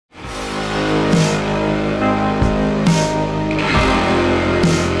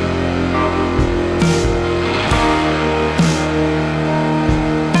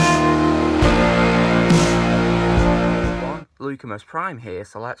Nukamus Prime here,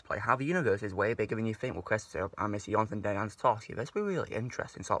 so let's play How the Universe is Way Bigger Than You Think. We'll question up and Missy Jonathan Dayan's toss. Yeah, this will be really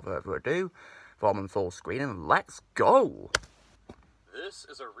interesting, so without further ado, form on full screen and let's go! This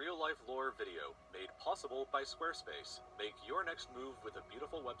is a real-life lore video made possible by Squarespace. Make your next move with a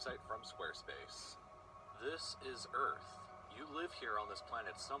beautiful website from Squarespace. This is Earth. You live here on this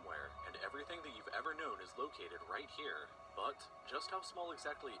planet somewhere, and everything that you've ever known is located right here. But just how small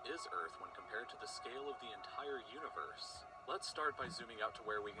exactly is Earth when compared to the scale of the entire universe? Let's start by zooming out to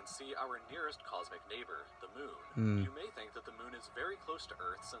where we can see our nearest cosmic neighbor, the Moon. You may think that the Moon is very close to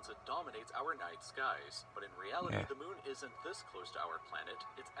Earth since it dominates our night skies, but in reality the Moon isn't this close to our planet.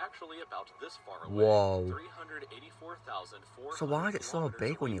 It's actually about this far away. Whoa. 384,400 So why is it so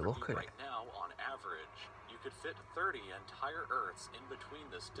big when you away look from at right it? now on average. You could fit 30 entire Earths in between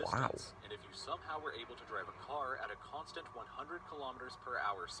this distance, and if you somehow were able to drive a car at a constant 100 kilometers per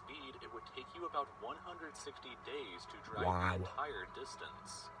hour speed, it would take you about 160 days to drive the entire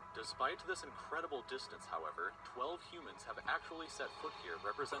distance. Despite this incredible distance, however, 12 humans have actually set foot here,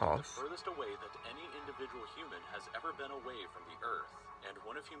 representing the furthest away that any individual human has ever been away from the Earth, and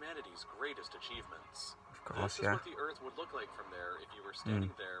one of humanity's greatest achievements. This is what the Earth would look like from there if you were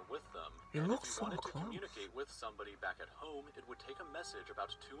standing there with them. It looks if you so wanted close. to communicate with somebody back at home, it would take a message about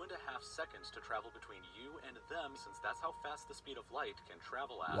 2.5 seconds to travel between you and them, since that's how fast the speed of light can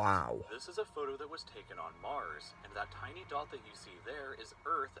travel at. Wow. This is a photo that was taken on Mars, and that tiny dot that you see there is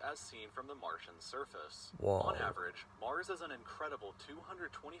Earth as seen from the Martian surface. Whoa. On average, Mars is an incredible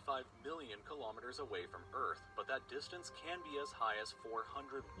 225 million kilometers away from Earth, but that distance can be as high as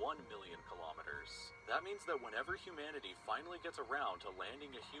 401 million kilometers. That means that whenever humanity finally gets around to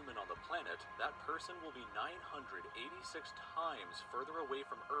landing a human on the planet, that person will be 986 times further away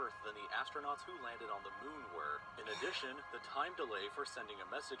from Earth than the astronauts who landed on the Moon were. In addition, the time delay for sending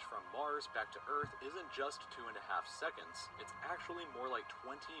a message from Mars back to Earth isn't just 2.5 seconds, it's actually more like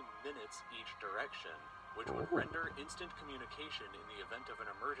 20 minutes each direction, which would render instant communication in the event of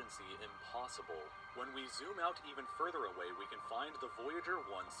an emergency impossible. When we zoom out even further away, we can find the Voyager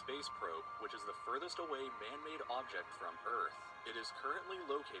 1 space probe, which is the furthest away man-made object from Earth. It is currently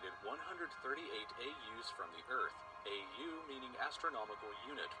located 138 AUs from the Earth, AU meaning astronomical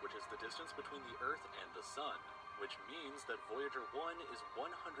unit, which is the distance between the Earth and the Sun, which means that Voyager 1 is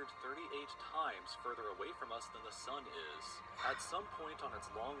 138 times further away from us than the Sun is. At some point on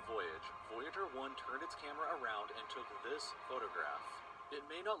its long voyage, Voyager 1 turned its camera around and took this photograph. It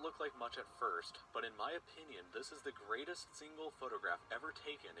may not look like much at first, but in my opinion, this is the greatest single photograph ever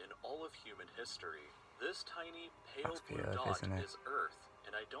taken in all of human history. This tiny, pale blue dot is Earth,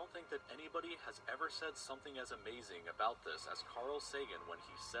 and I don't think that anybody has ever said something as amazing about this as Carl Sagan when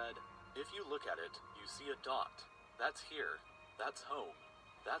he said, "If you look at it, you see a dot. That's here. That's home.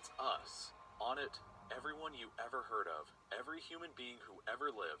 That's us. On it, everyone you ever heard of, every human being who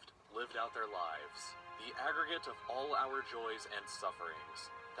ever lived out their lives. The aggregate of all our joys and sufferings.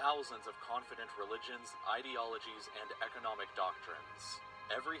 Thousands of confident religions, ideologies, and economic doctrines.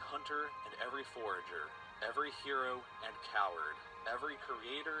 Every hunter and every forager. Every hero and coward. Every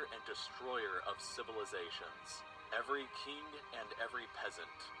creator and destroyer of civilizations. Every king and every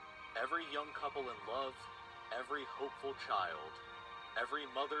peasant. Every young couple in love. Every hopeful child, every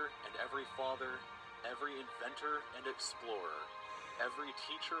mother and every father, every inventor and explorer, every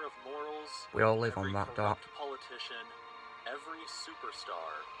teacher of morals, we all live on that dot. Politician, every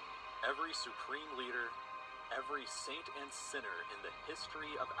superstar, every supreme leader, every saint and sinner in the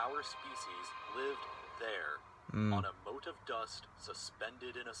history of our species lived there, on a mote of dust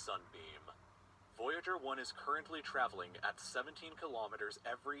suspended in a sunbeam. Voyager 1 is currently traveling at 17 kilometers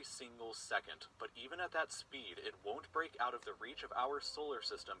every single second, but even at that speed, it won't break out of the reach of our solar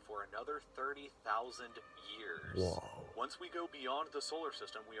system for another 30,000 years. Whoa. Once we go beyond the solar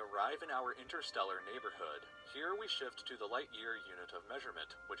system, we arrive in our interstellar neighborhood. Here we shift to the light year unit of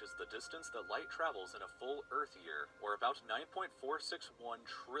measurement, which is the distance that light travels in a full Earth year, or about 9.461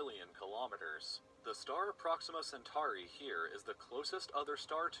 trillion kilometers. The star Proxima Centauri here is the closest other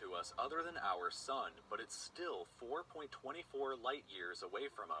star to us other than our sun, but it's still 4.24 light years away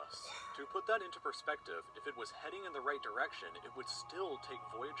from us. To put that into perspective, if it was heading in the right direction, it would still take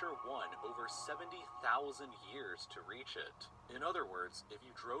Voyager 1 over 70,000 years to reach it. In other words, if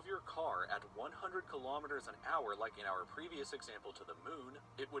you drove your car at 100 kilometers an hour like in our previous example to the Moon,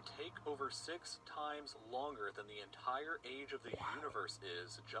 it would take over 6 times longer than the entire age of the universe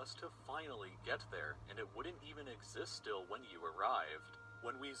is just to finally get there, and it wouldn't even exist still when you arrived.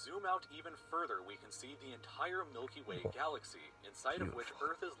 When we zoom out even further, we can see the entire Milky Way galaxy, inside of which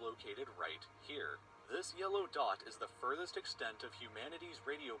Earth is located right here. This yellow dot is the furthest extent of humanity's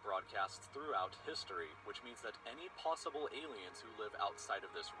radio broadcasts throughout history, which means that any possible aliens who live outside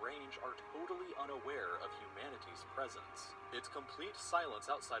of this range are totally unaware of humanity's presence. It's complete silence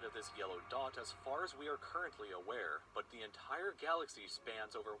outside of this yellow dot as far as we are currently aware, but the entire galaxy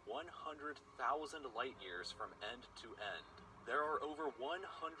spans over 100,000 light years from end to end. There are over 100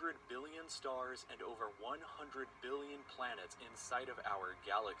 billion stars and over 100 billion planets inside of our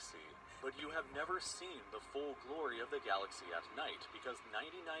galaxy. But you have never seen the full glory of the galaxy at night, because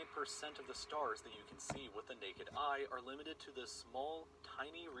 99% of the stars that you can see with the naked eye are limited to this small,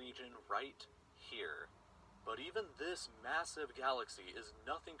 tiny region right here. But even this massive galaxy is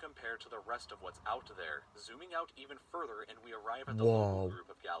nothing compared to the rest of what's out there. Zooming out even further, and we arrive at the local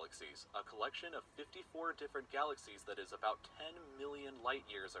group of galaxies, a collection of 54 different galaxies that is about 10 million light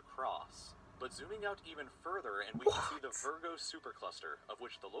years across. But zooming out even further, and we can see the Virgo supercluster, of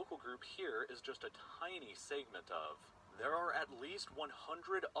which the local group here is just a tiny segment of. There are at least 100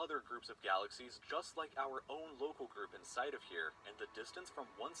 other groups of galaxies just like our own local group inside of here, and the distance from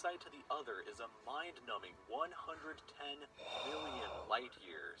one side to the other is a mind-numbing 110 million light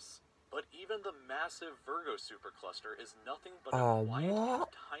years. But even the massive Virgo supercluster is nothing but a white and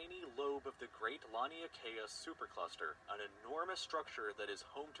tiny lobe of the Great Laniakea supercluster, an enormous structure that is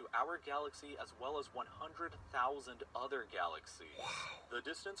home to our galaxy as well as 100,000 other galaxies. The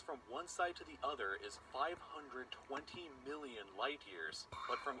distance from one side to the other is 520 million light years,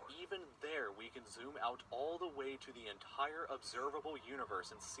 but from even there we can zoom out all the way to the entire observable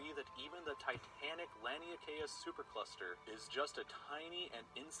universe and see that even the titanic Laniakea supercluster is just a tiny and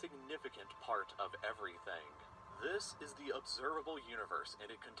insignificant part of everything. This is the observable universe,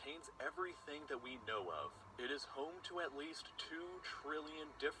 and it contains everything that we know of. It is home to at least 2 trillion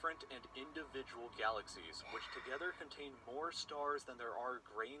different and individual galaxies, which together contain more stars than there are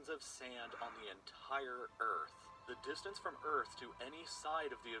grains of sand on the entire Earth. The distance from Earth to any side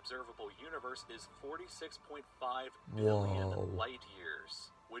of the observable universe is 46.5 billion light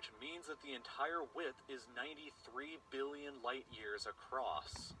years, which means that the entire width is 93 billion light years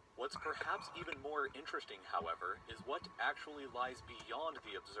across. What's perhaps even more interesting, however, is what actually lies beyond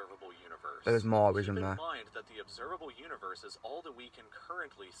the observable universe. There's more, isn't there? Keep in mind that the observable universe is all that we can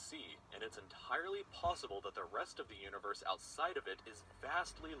currently see, and it's entirely possible that the rest of the universe outside of it is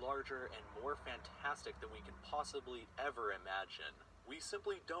vastly larger and more fantastic than we can possibly ever imagine. We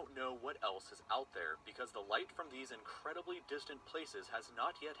simply don't know what else is out there, because the light from these incredibly distant places has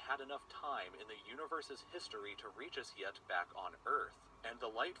not yet had enough time in the universe's history to reach us yet back on Earth. And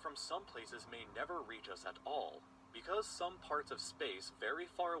the light from some places may never reach us at all. Because some parts of space very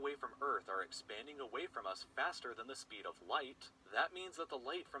far away from Earth are expanding away from us faster than the speed of light, that means that the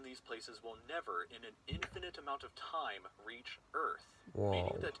light from these places will never, in an infinite amount of time, reach Earth.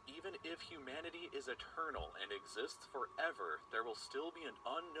 Meaning that even if humanity is eternal and exists forever, there will still be an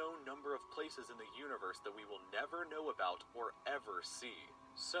unknown number of places in the universe that we will never know about or ever see.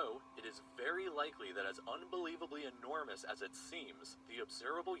 So, it is very likely that as unbelievably enormous as it seems, the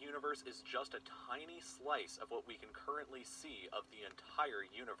observable universe is just a tiny slice of what we can currently see of the entire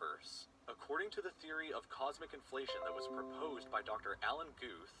universe. According to the theory of cosmic inflation that was proposed by Dr. Alan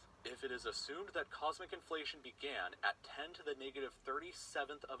Guth, if it is assumed that cosmic inflation began at 10 to the negative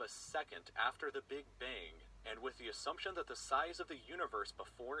 37th of a second after the Big Bang, and with the assumption that the size of the universe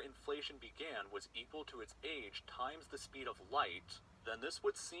before inflation began was equal to its age times the speed of light, then this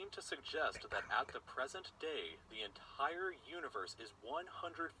would seem to suggest that at the present day, the entire universe is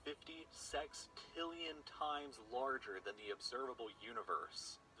 150 sextillion times larger than the observable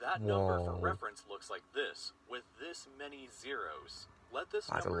universe. That number for reference looks like this, with this many zeros. Let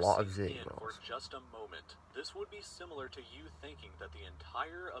this number sink in for just a moment. This would be similar to you thinking that the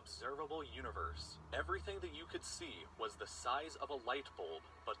entire observable universe, everything that you could see, was the size of a light bulb,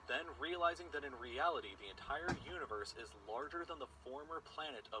 but then realizing that in reality the entire universe is larger than the former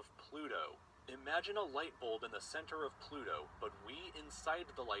planet of Pluto. Imagine a light bulb in the center of Pluto, but we inside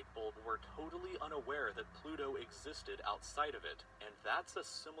the light bulb were totally unaware that Pluto existed outside of it, and that's a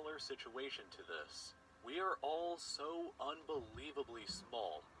similar situation to this. We are all so unbelievably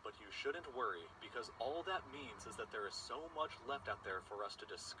small, but you shouldn't worry, because all that means is that there is so much left out there for us to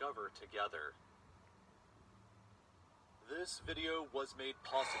discover together. This video was made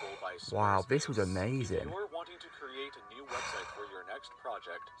possible by Squarespace. Wow, this was amazing. If you're wanting to create a new website for your next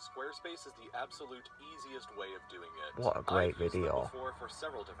project, Squarespace is the absolute easiest way of doing it. What a great video. I've used them before for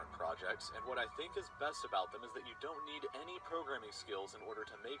several different projects, and what I think is best about them is that you don't need any programming skills in order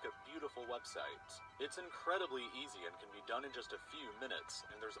to make a beautiful website. It's incredibly easy and can be done in just a few minutes,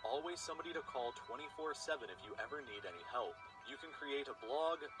 and there's always somebody to call 24/7 if you ever need any help. You can create a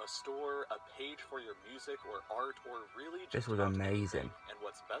blog, a store, a page for your music or art, or really just This was about amazing. anything. And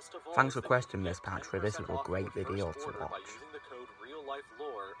what's best of all, Thanks is for that you questioning can this, get Patrick. This 10% was a off great your video first to order by watch. using the code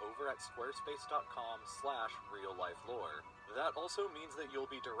RealLifeLore over at squarespace.com/reallifelore. That also means that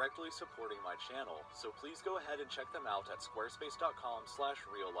you'll be directly supporting my channel, so please go ahead and check them out at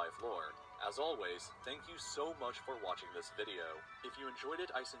squarespace.com/reallifelore. As always, thank you so much for watching this video. If you enjoyed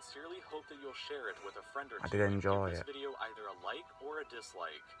it, I sincerely hope that you'll share it with a friend or two. I did enjoy and give it. this video either a like or a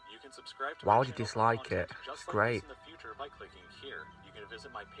dislike. You can subscribe to Why my would you channel for dislike content it? just It's like great. this in the future by clicking here. You can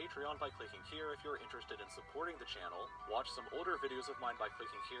visit my Patreon by clicking here if you're interested in supporting the channel, watch some older videos of mine by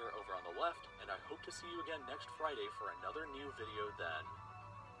clicking here over on the left, and I hope to see you again next Friday for another new video then.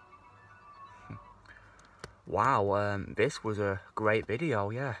 Wow, this was a great video,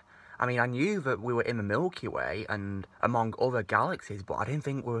 yeah. I mean, I knew that we were in the Milky Way and among other galaxies, but I didn't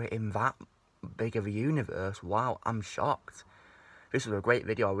think we were in that big of a universe. Wow, I'm shocked. This was a great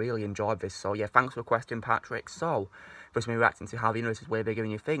video. I really enjoyed this. So, yeah, thanks for requesting, Patrick. So, this is me reacting to how the universe is way bigger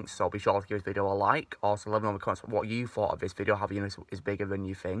than you think. So, be sure to give this video a like. Also, let me know in the comments what you thought of this video, how the universe is bigger than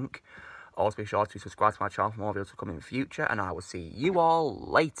you think. Also, be sure to subscribe to my channel for more videos to come in the future. And I will see you all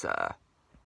later.